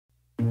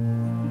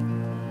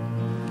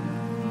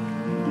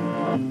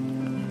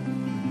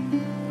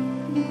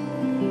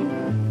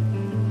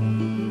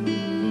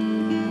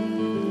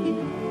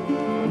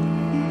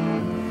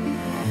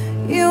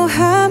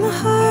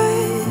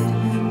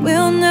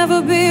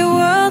never be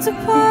worlds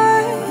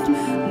apart.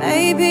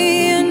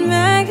 Maybe in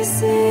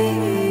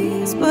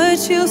magazines, but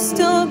you'll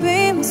still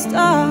be my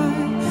star,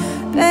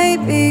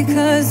 baby.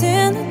 'Cause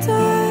in the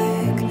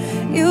dark,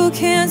 you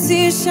can't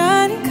see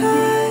shining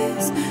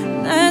cars.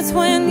 That's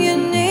when you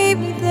need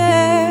me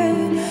there.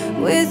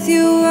 With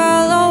you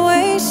I'll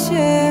always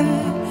share.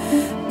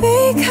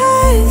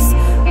 Because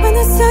when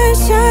the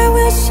sunshine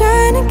will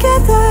shine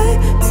together,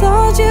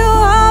 told you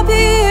I'll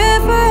be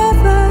here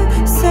forever.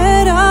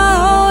 Said I'll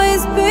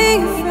always be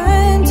your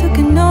friend. Took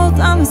an oath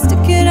I'ma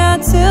stick it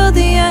out till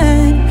the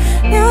end.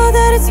 Now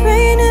that it's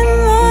raining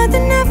more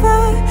than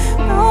ever,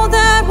 know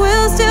that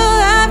we'll still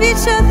have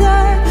each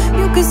other.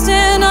 You could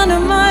stand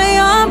under my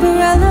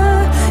umbrella.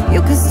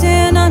 You could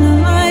stand under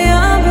my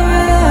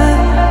umbrella.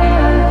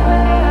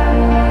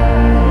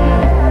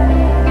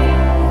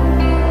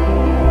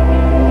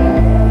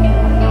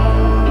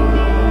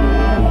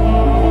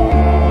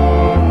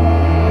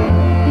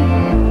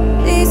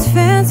 These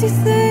fancy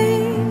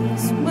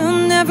things will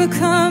never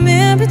come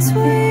in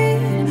between.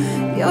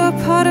 You're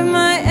part of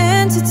my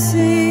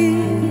entity,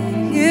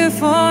 here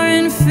for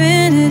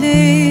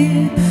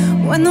infinity.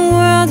 When the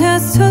world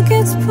has took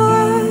its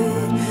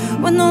part,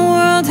 when the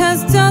world has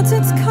dealt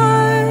its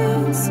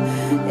cards,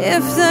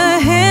 if the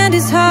hand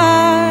is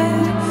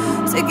hard,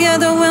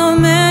 together we'll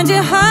mend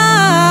your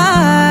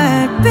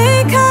heart.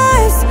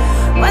 Because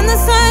when the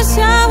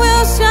sunshine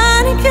will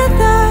shine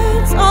together,